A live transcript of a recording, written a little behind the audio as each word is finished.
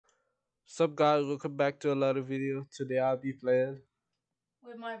Sup guys, welcome back to another video. Today I'll be playing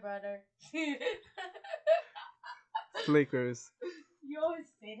with my brother. Flickers. You always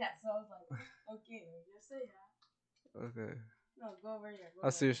say that, so I was like, okay, just say that. Okay. No, go over here. Go I over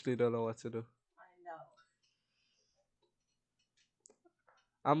here. seriously don't know what to do. I know.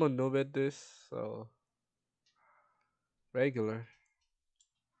 I'm a noob at this, so regular.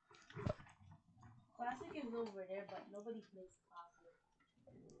 Classic is over there, but nobody plays classic.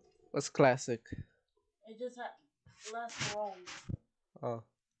 What's classic? It just had less roles. Oh.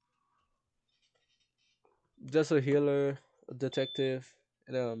 Just a healer, a detective,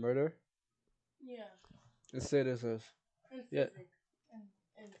 and a murder? Yeah. Let's say this is. And Yeah. physics.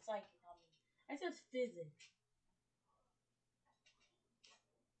 And psychic, I said physics.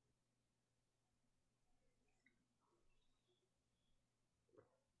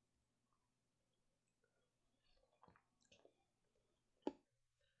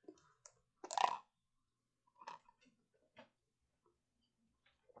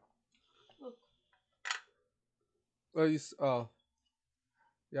 Look. Oh.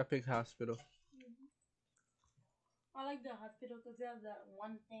 Yeah, pick hospital. I like the hospital because they have that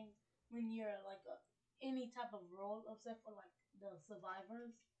one thing when you're like any type of role, except for like the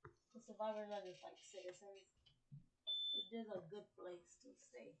survivors. The survivors are just like citizens. There's a good place to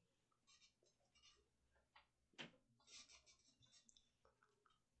stay.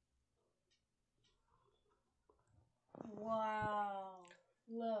 Wow.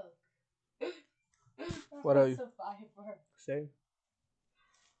 Look. What are you? Survivor. Same?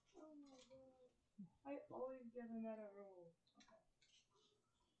 Oh my god. I always get another role.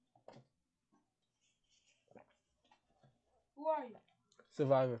 Okay. Who are you?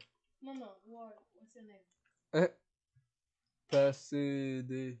 Survivor. No. Who are you? What's your name?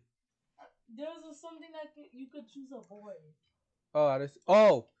 Cassidy. There's something that you could choose a boy. Oh,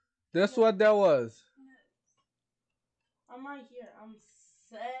 that's Yeah. what that was. I'm right here. I'm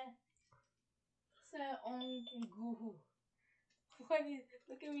Se on Guhu. What is?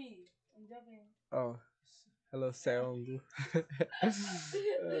 Look at me. I'm jumping. Oh, hello, Seongu. Okay.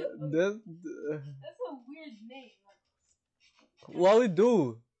 That, That's a weird name. what we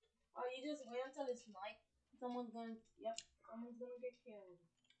do? Oh, you just wait until it's night. Someone's gonna. Yep. Someone's gonna get killed.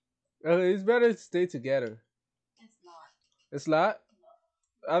 It's better to stay together. It's not. It's not.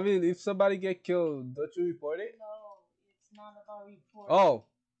 No. I mean, if somebody get killed, don't you report it? No, it's not about reporting. Oh,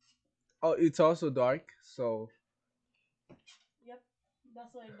 it's also dark. So Yep.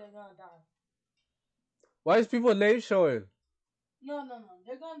 That's why they're gonna die. why is people name showing? No.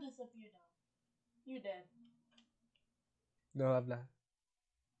 They're gonna disappear now. You're dead. No, I'm not.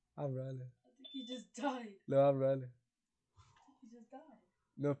 I'm running. I think you just died. No, I'm running. You just died.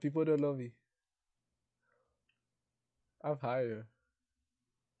 No, people don't know me. I'm higher.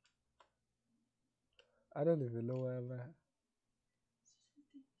 I don't even know where I'm at. I think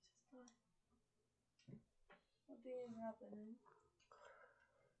you just died. What is happening?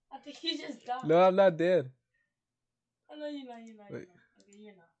 I think you just died. No, I'm not dead. Oh, no, you're not. Wait. Okay,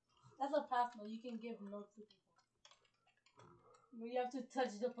 you're not. That's a password. You can give notes to people. But you have to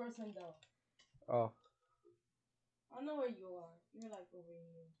touch the person though. Oh, I know where you are. You're like over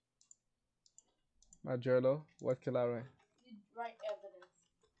here. my journal. What can I write? You write evidence.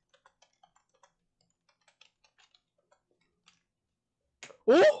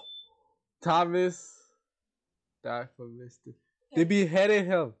 Oh, Thomas died from Mister. They beheaded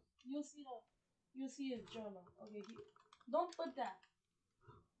him. You'll see his journal. Okay, don't put that.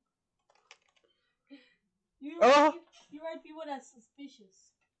 Oh, You write people that's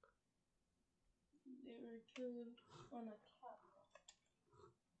suspicious. They were killed on a cat.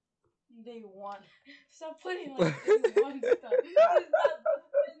 Day one. Stop putting like day one stuff.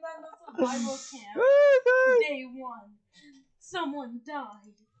 It's not no survival camp. Day one. Someone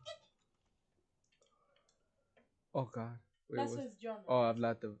died. oh God. Wait, That's what's... his journal. Oh, I'm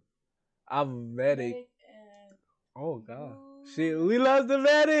not the. I'm medic. Medic and Oh God. you... Shit, we lost the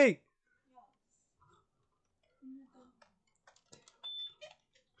medic.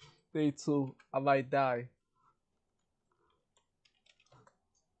 Day two, I might die.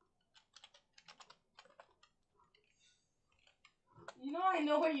 You know I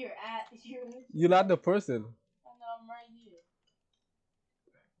know where you're at. You're not the person. And I'm right here.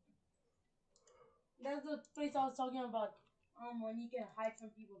 That's the place I was talking about. When you can hide from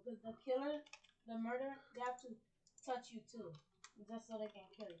people, because the killer, the murderer, they have to touch you too, just so they can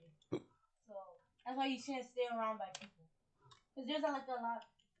kill you. So that's why you shouldn't stay around by people, because there's like a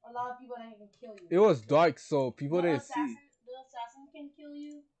lot of people that can kill you. It was dark, so people didn't see. The assassin can kill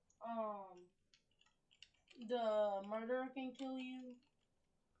you. The murderer can kill you.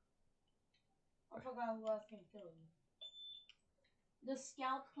 I forgot who else can kill you. The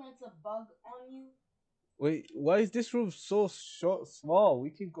scout plants a bug on you. Wait, why is this room so short, small?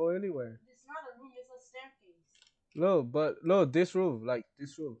 We can go anywhere. It's not a room, it's a staircase. No, but no, this room, like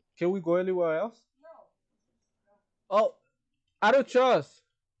this room. Can we go anywhere else? No. Oh, I don't trust.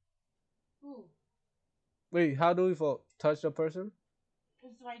 Who? Wait, how do we vote? Touch the person?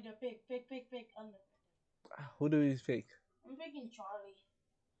 It's right there. Pick. Under. Who do we pick? I'm picking Charlie.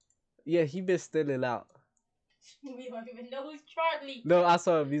 Yeah, he been stealing out. We don't even know who's Charlie. No, I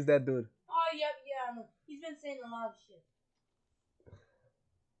saw him. He's that dude. Oh, yep, yeah, I know. He's been saying a lot of shit.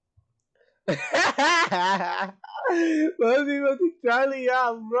 Why is he going Charlie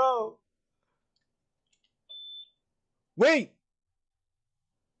out, bro? Wait,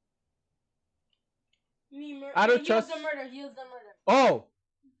 I don't He was trust. the murder. He was the murder. Oh,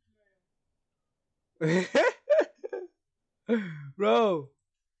 bro.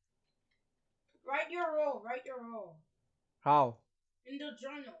 Write your role. Write your role. How? In the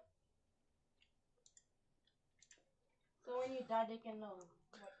journal. So when you die, they can know what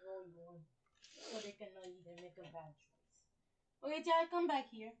role you won. So they can know you didn't make a bad choice. Okay, Dad, come back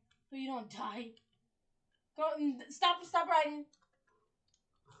here so you don't die. Go, stop writing.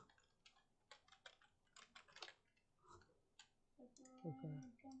 Okay.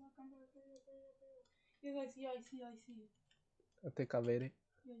 Come back. Yes, I see. I think I made it.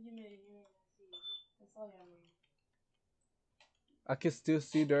 Yeah, you made it. I see it. That's all I made. I can still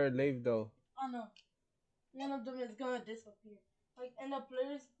see their name though. Oh no. One of them is gonna disappear. Like in the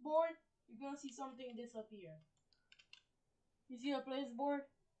player's board, you're gonna see something disappear. You see the player's board?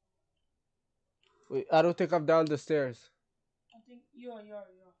 Wait, I don't think I'm down the stairs. I think you're.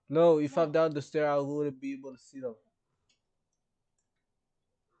 No, if No. I'm down the stair, I wouldn't be able to see them.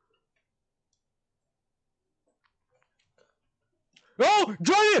 Oh,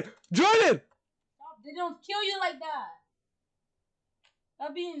 Jordan! Jordan! Stop. They don't kill you like that.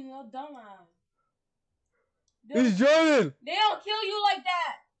 That being no dumbass. It's Jordan! They don't kill you like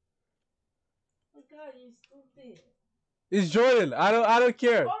that. Oh god, you stupid. It's Jordan. I don't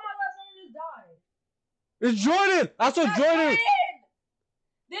care. Oh my god, someone just died. It's Jordan! I saw That's Jordan!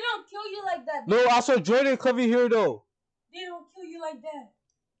 They don't kill you like that. No, I saw Jordan coming here though. They don't kill you like that.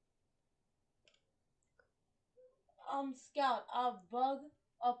 Scout, a bug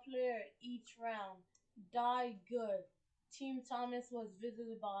a player each round. Die good. Team Thomas was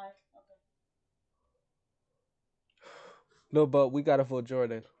visited by. Okay. No, but we gotta vote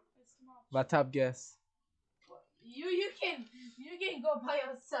Jordan. It's not My top guess. You can go by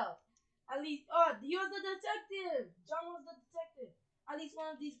yourself. At least he was the detective. John was the detective. At least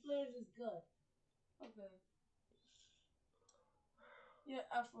one of these players is good. Okay. Yeah,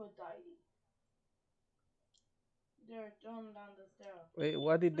 Aphrodite. They're thrown down the stairs. Wait,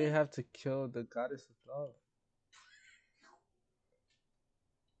 why did they have to kill the goddess of love?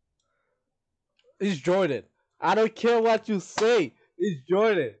 It's Jordan. I don't care what you say. It's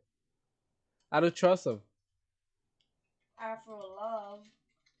Jordan. I don't trust him. Afro love.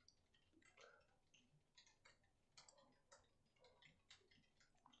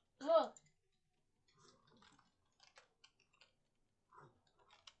 Look.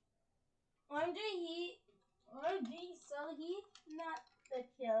 OMG, so he not the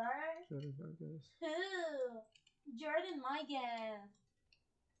killer. Jordan, I guess. Who? Jordan, my guess.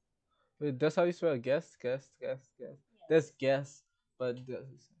 Wait, that's how you spell guess? Guess. Yes. That's guess, but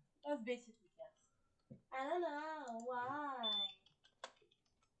That's basically guess. I don't know why.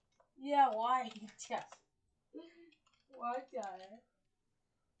 Yeah, why? Yes. Why, Tiader?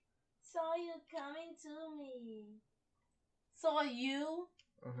 Saw you coming to me. Saw you?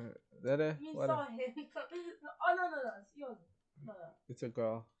 That it? You What? saw him. Oh no. It's yours. No. It's a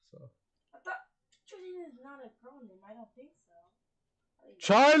girl. So I thought Jordan is not a girl name. I don't think so.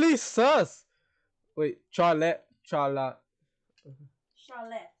 Charlie Sus. Wait, Charlotte. Charlotte.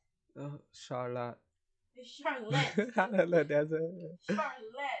 Charlotte. It's Charlotte. I don't know. That's it.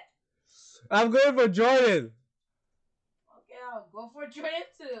 Charlotte. I'm going for Jordan. Okay, I'll go for Jordan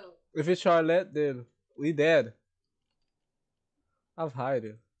too. If it's Charlotte, then we dead. I'm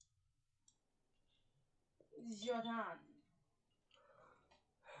hiding. It's Jordan.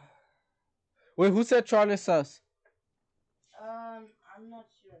 Wait, who said Charlie Sus? I'm not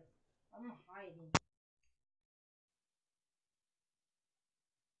sure. I'm hiding.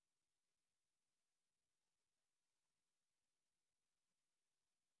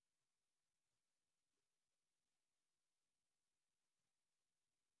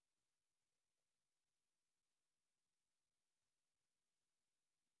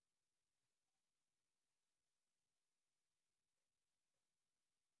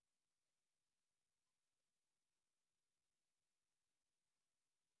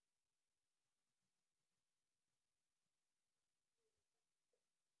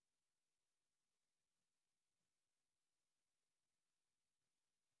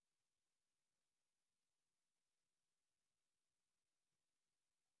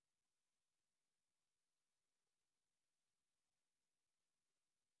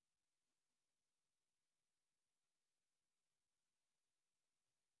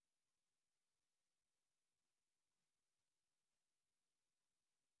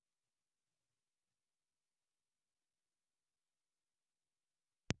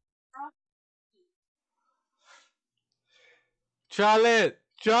 Charlotte.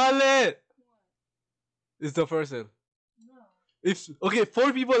 Charlotte is the person. No. If okay,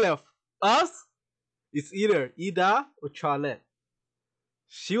 4 people left. Us. It's either Ida or Charlotte.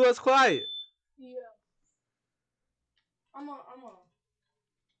 She was quiet. Yeah. I'm a.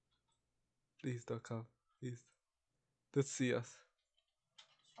 Please don't come. Please. Don't see us.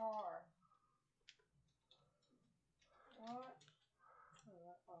 Char. What?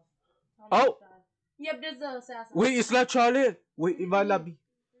 Oh! Yep, there's the assassin. Wait, it's not Charlotte. Wait, it might not be.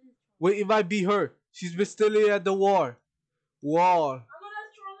 Wait, it might be her. She's been stealing at the war. Wall. Oh, no,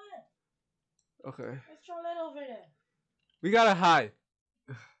 that's Charlotte. Okay. There's Charlotte over there. We gotta hide.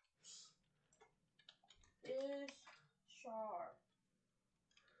 Is Char.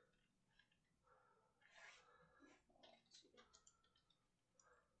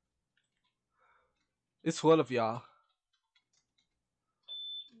 It's one of y'all.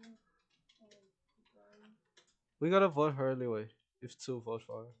 We gotta vote her anyway. If 2 vote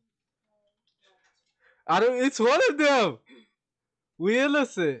for her. I don't. It's one of them. We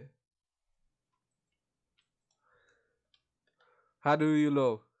innocent. How do you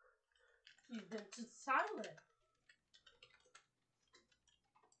know? She's been too silent.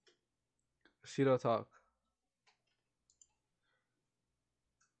 She don't talk.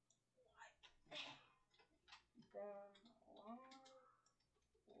 Then why would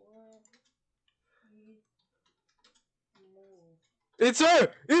he move? It's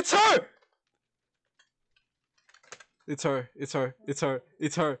her. It's her. It's her. It's her. It's her.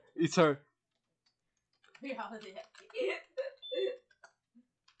 It's her. It's her. Yeah, I was there.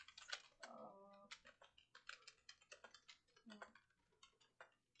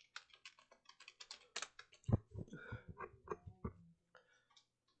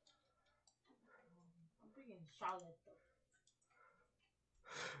 I'm thinking Charlotte though.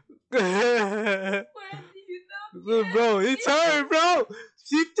 Where do you know? Bro, it's her, bro.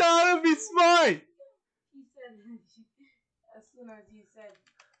 She trying to be smart. He said as soon as you said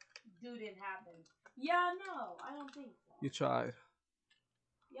do didn't happen. Yeah, no, I don't think so. You tried.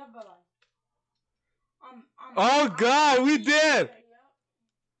 Yeah, but like Oh God, we did.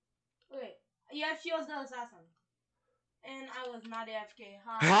 Wait, yeah, she was the assassin. And I was not AFK.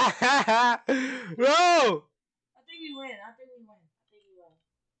 Bro. I think we win.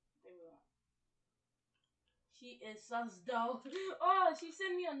 She is sus though. Oh, she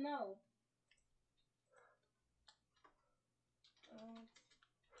sent me a no.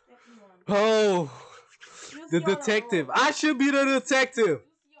 Oh, the detective. I should be the detective.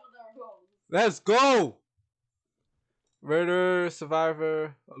 Let's go. Murder,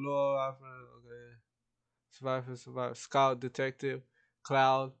 survivor, hello, okay. Survivor, scout, detective,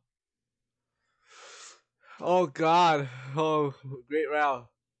 cloud. Oh God. Oh, great round.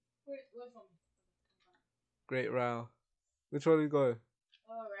 Great round. Which one are you going?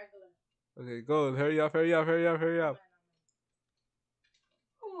 Oh, regular. Okay, go. Hurry up, hurry up, hurry up, hurry up.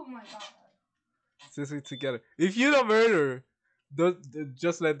 Oh my God. Since we together. If you're the murderer, don't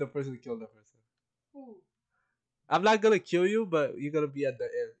just let the person kill the person. Who? I'm not gonna kill you, but you're gonna be at the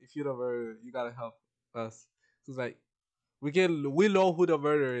end. If you're the murderer, you gotta help us. Cause like we know who the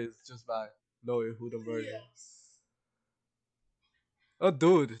murderer is just by knowing who the murderer is. Yes. Oh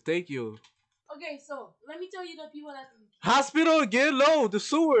dude, thank you. Okay, so let me tell you the people that Hospital again, low, the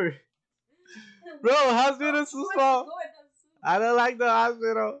sewer. Bro, hospital is too small. I don't like the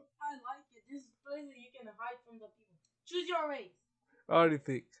hospital. I like it. This place that you can hide from the people. Choose your race. I already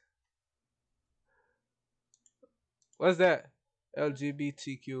think. What's that?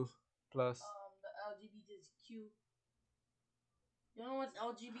 LGBTQ plus. The LGBTQ. You know what's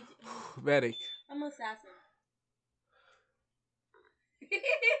LGBT? Medic. I'm assassin.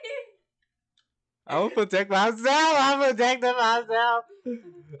 I will protect myself. I'm protecting myself.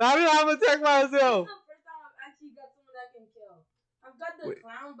 I'm protect myself. This is the first time I've actually got someone that can kill. I've got the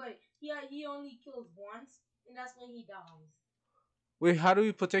clown, but he only kills once, and that's when he dies. Wait, how do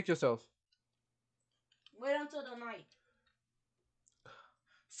you protect yourself? Wait until the night.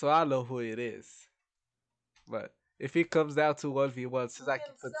 So I know who it is. But if it comes down to 1v1, since I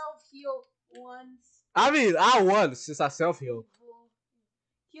can self-heal once. I mean, I won since I self-heal.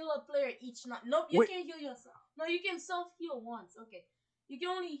 Heal a player each night. Nope, you can't heal yourself. No, you can self-heal once. Okay. You can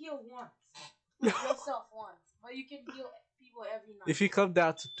only heal once. Yourself once. But you can heal people every night. If you come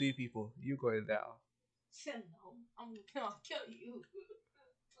down to 3 people, you going down. No, I'm gonna kill you.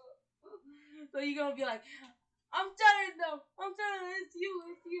 So you're gonna be like, I'm telling them, it's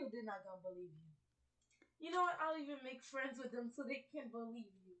you. They're not gonna believe you. You know what? I'll even make friends with them so they can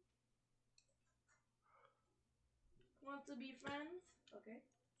believe you. Want to be friends? Okay.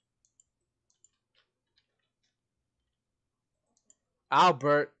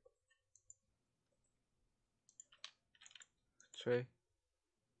 Albert. Trey.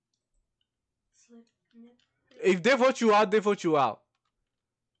 Slip, nip. If they vote you out, they vote you out.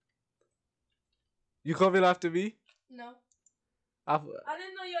 You coming after me? No. I, I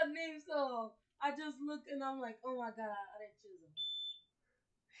didn't know your name, so I just looked and I'm like, oh my god, I didn't choose him.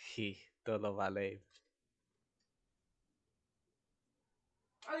 he don't know my name.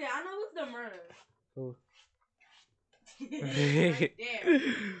 Oh yeah, I know who's the murderer. Who? Right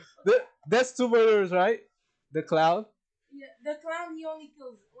there. That's two murderers, right? The clown. Yeah, the clown he only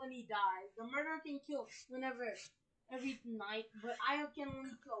kills when he dies. The murderer can kill whenever, every night, but I can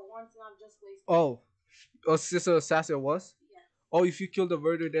only kill once and I'm just wasting. Oh, Sister Assassin was? Yeah. Oh, if you kill the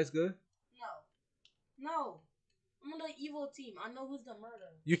murderer, that's good? No. I'm on the evil team. I know who's the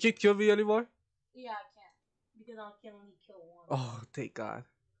murderer. You can't kill me anymore? Yeah, I can't. Because I can only kill one. Oh, thank God.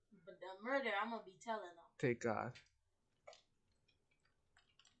 But the murderer, I'm gonna be telling them. Thank God.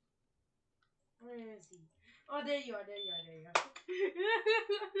 Where is he? Oh, there you are.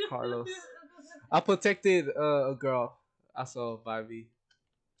 Carlos. I protected a girl I saw by me.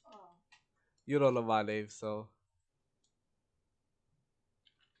 Oh. You don't know my name, so.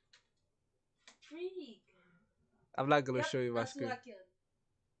 Freak. I'm not gonna show you my That's who screen. I killed.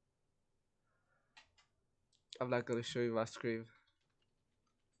 I'm not gonna show you my screen.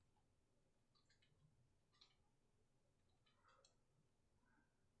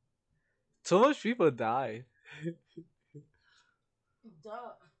 Too much people died.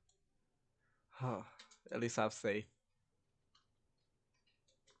 Duh. Huh. At least I'm safe.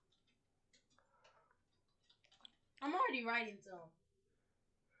 I'm already writing to him.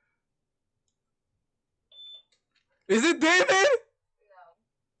 Is it David? No.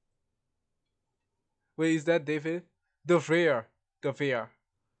 Wait, is that David? The Fair. The Fair.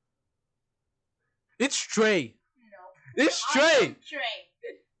 It's Trey. No. It's Trey.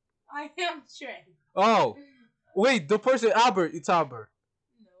 I am Trey. Oh. Wait, the person Albert. It's Albert.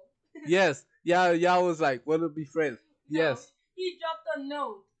 No. Yes. Yeah, y'all was like, wanna be friends. No. Yes. He dropped a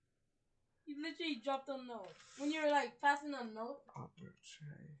note. He literally dropped a note. When you were like passing a note. Albert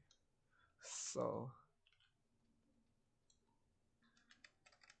Trey. So.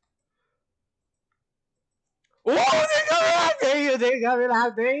 Oh, they coming after you. They coming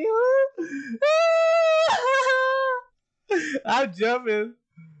after you. I'm jumping.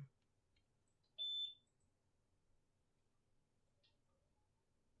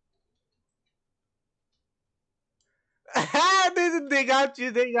 They got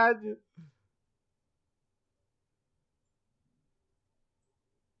you. They got you.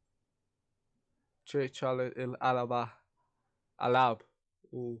 Trey Charlotte in Alaba. Alab.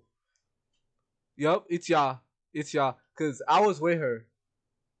 Ooh. Yup, it's y'all. It's y'all. Cause I was with her.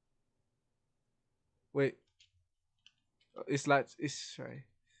 Wait. It's like it's right.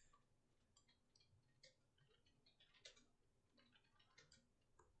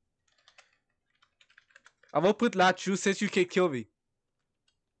 I'm gonna put Lachu since you can't kill me.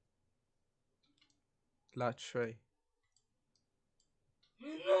 Latre. No!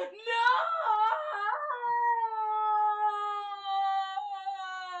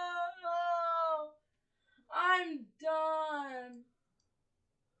 I'm done.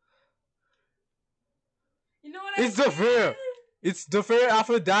 You know what It's I the did? fair. It's the fair.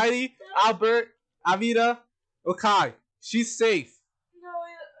 Aphrodite, Albert, Avita, Okai. She's safe.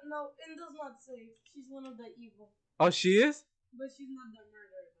 No, Inda's not safe. She's one of the evil. Oh, she is? But she's not the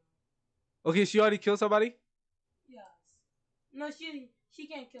murderer. Okay, she already killed somebody? Yes. No, she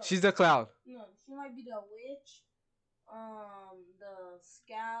can't kill. She's the clown. No, she might be the witch. The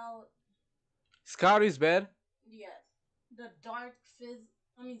scout. Scout is bad. Yes. The dark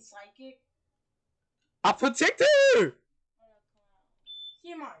psychic. I protected her!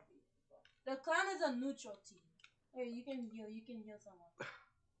 She might be. The clown is a neutral team. Hey, you can heal someone.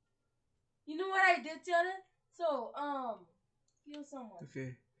 You know what I did, Tiader? So, heal someone.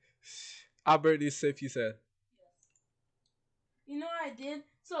 Okay. Albert is safe, you said. Yes. You know what I did?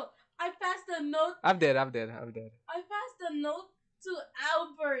 So, I passed the note. I'm dead. I passed the note to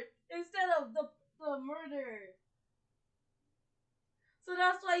Albert instead of the murderer. So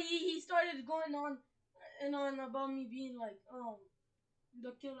that's why he started going on and on about me being like,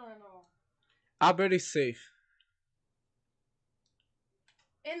 the killer and all. Albert is safe.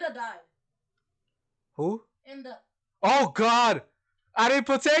 Inda died. Who? Inda. Oh, God! I didn't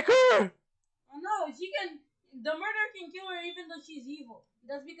protect her! No, the murderer can kill her even though she's evil.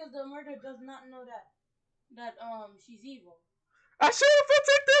 That's because the murderer does not know that she's evil. I should have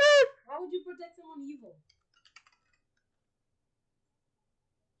protected her! Why would you protect someone evil?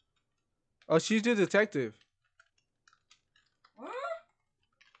 Oh, she's the detective. Huh?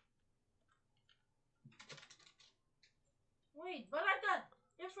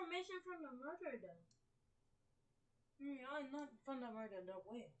 explanation from the murder though. I'm not from the murder, the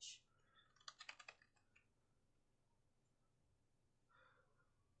witch.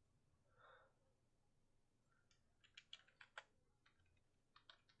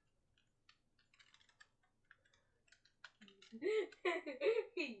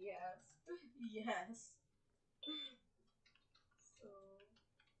 Yes. Yes. So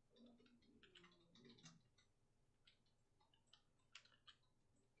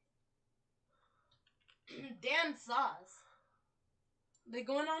damn sauce. They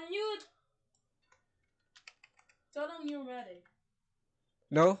going on mute. Tell them you're ready.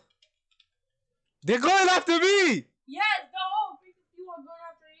 No. They're going after me! Yes, the whole people are going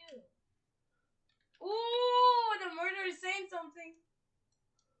after you. Ooh, the murderer is saying something.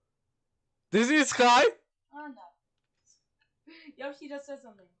 This is Sky? Oh no. Yup, she just said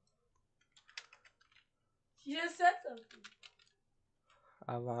something. She just said something.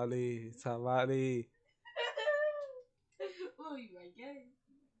 Amali, Samali. Oh, you are getting.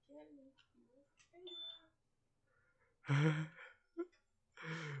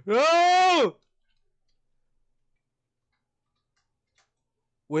 No!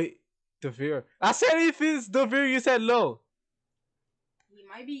 Wait, the fear. I said if it's the fear, you said low. He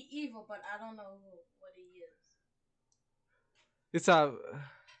might be evil, but I don't know what he is. It's a.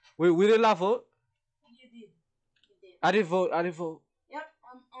 Wait, we did not vote? You did. You did. I didn't vote. I didn't vote. Yep,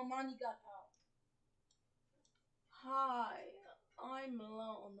 Armani got out. Hi, I'm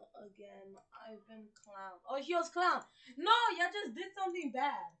alone again. I've been clown. Oh, he was clown. No, you just did something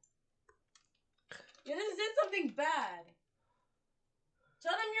bad. You just did something bad.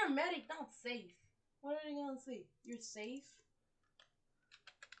 Tell them you're medic, not safe. What are they gonna say? You're safe?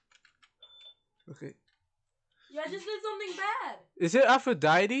 Okay. Yeah, I just did something bad. Is it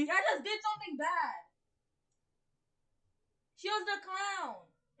Aphrodite? Yeah, I just did something bad. She was the clown.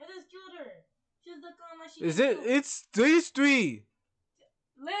 I just killed her. She was the clown that she Is it? killed. It's these three.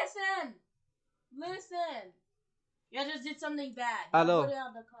 Listen. Listen. You just did something bad. I You know. voted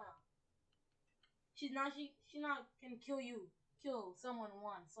out the clown. She not can kill someone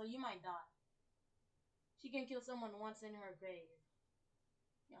once, so you might die. She can kill someone once in her grave.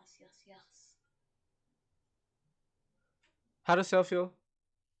 Yes, yes, yes. How to self heal?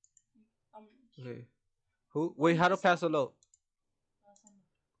 Um, Okay. Who? Wait, how to pass a load?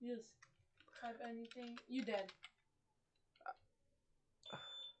 Yes. Type anything. You dead.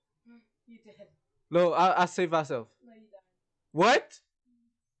 You dead. No, I save myself. No, you died. What?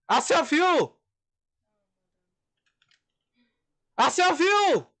 I self heal. I self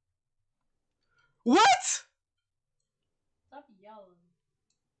heal. What? Stop yelling.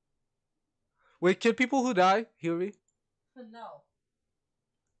 Wait, can people who die hear me? No.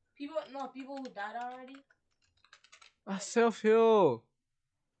 People who died already. I self heal.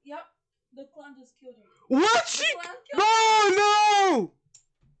 Yep. The clown just killed her. What? The She? clown No, killed no.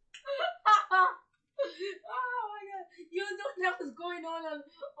 Oh my god. You know that was going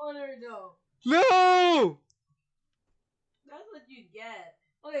on her though. No. That's what you get.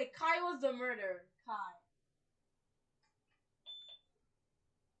 Okay, Kai was the murderer. Kai.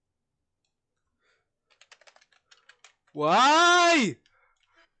 Why?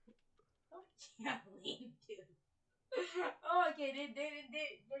 Oh, Kathleen, dude. Oh, okay,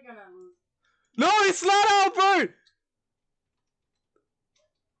 they're gonna lose. No, it's not Albert.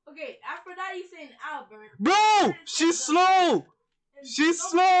 Okay, Aphrodite saying Albert. Bro, she's slow. She's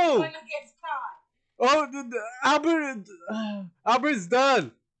slow. Going against Kai. Oh, Albert. Albert's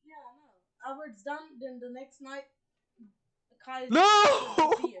done. Yeah, I know. Albert's done. Then the next night, Kai is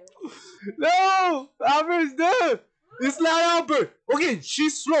No. No, Albert's done. It's not Albert. Okay,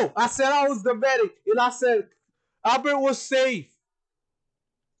 she's slow. I said I was the medic, and I said Albert was safe.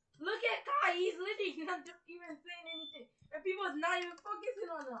 Look at Kai. He's literally not even saying anything. And people is not even focusing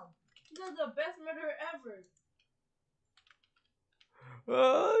on him. He's the best murderer ever.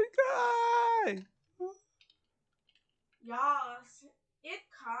 Oh, God. Yas, it's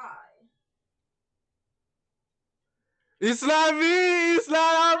Kai. It's not me. It's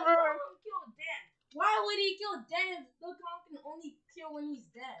not Albert. Kill Dan. Why would he kill Dan if the clown can only kill when he's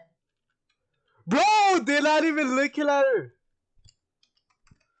dead? Bro, they're not even looking at her.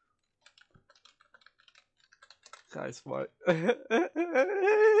 Guy's smart.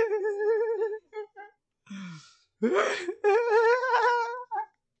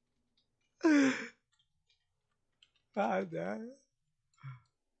 Ah, damn.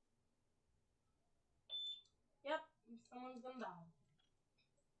 Yep, someone's gonna die.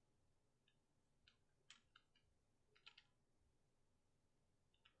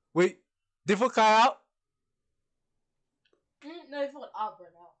 Wait, did for Kai out? No, it's what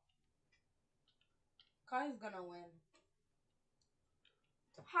Albert out. Kai's gonna win.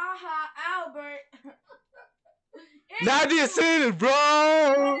 Ha ha, Albert. Now It's you you. seen it, I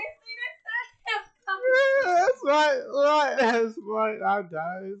bro. didn't see this. That's right. Right. That's right. I'm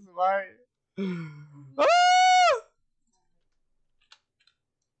dying. It's right. Ah!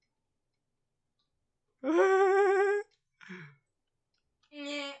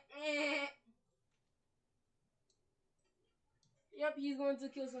 Yep, he's going to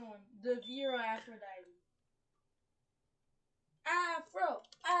kill someone. The Vera Aphrodite. Afro,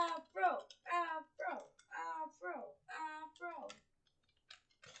 Afro, Afro, Afro, Afro.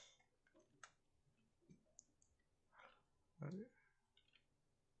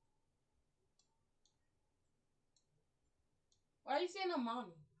 Why are you saying a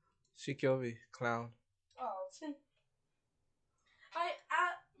mommy? She killed me, clown. Oh, I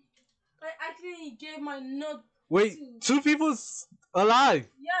I actually gave my note Wait, to. two people's alive.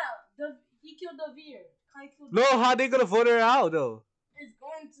 Yeah, he killed the Veer. Kai killed No, the how they gonna vote her out though? It's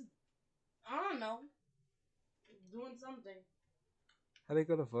going to. I don't know. It's doing something. How they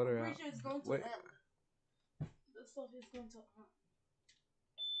gonna vote I'm her pretty out? sure it's going to Wait. end. The stuff is going to.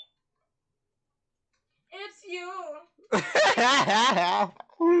 It's you.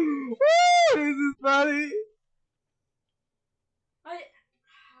 Woo, this is funny.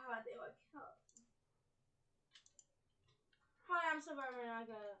 They were killed. Hi, I'm Survivor and I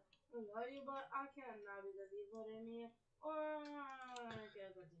gotta love you, but I can't now because you voted me. Or I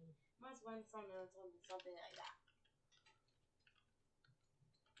can't continue. Must win something like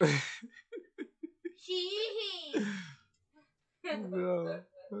that. She. No. Henry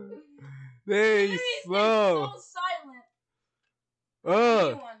They is slow. so silent. Uh,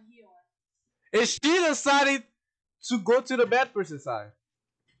 He won. and she decided to go to the bad person side.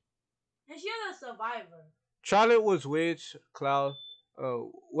 And she was a survivor. Charlotte was witch, Cloud.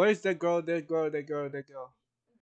 Where's that girl? That girl.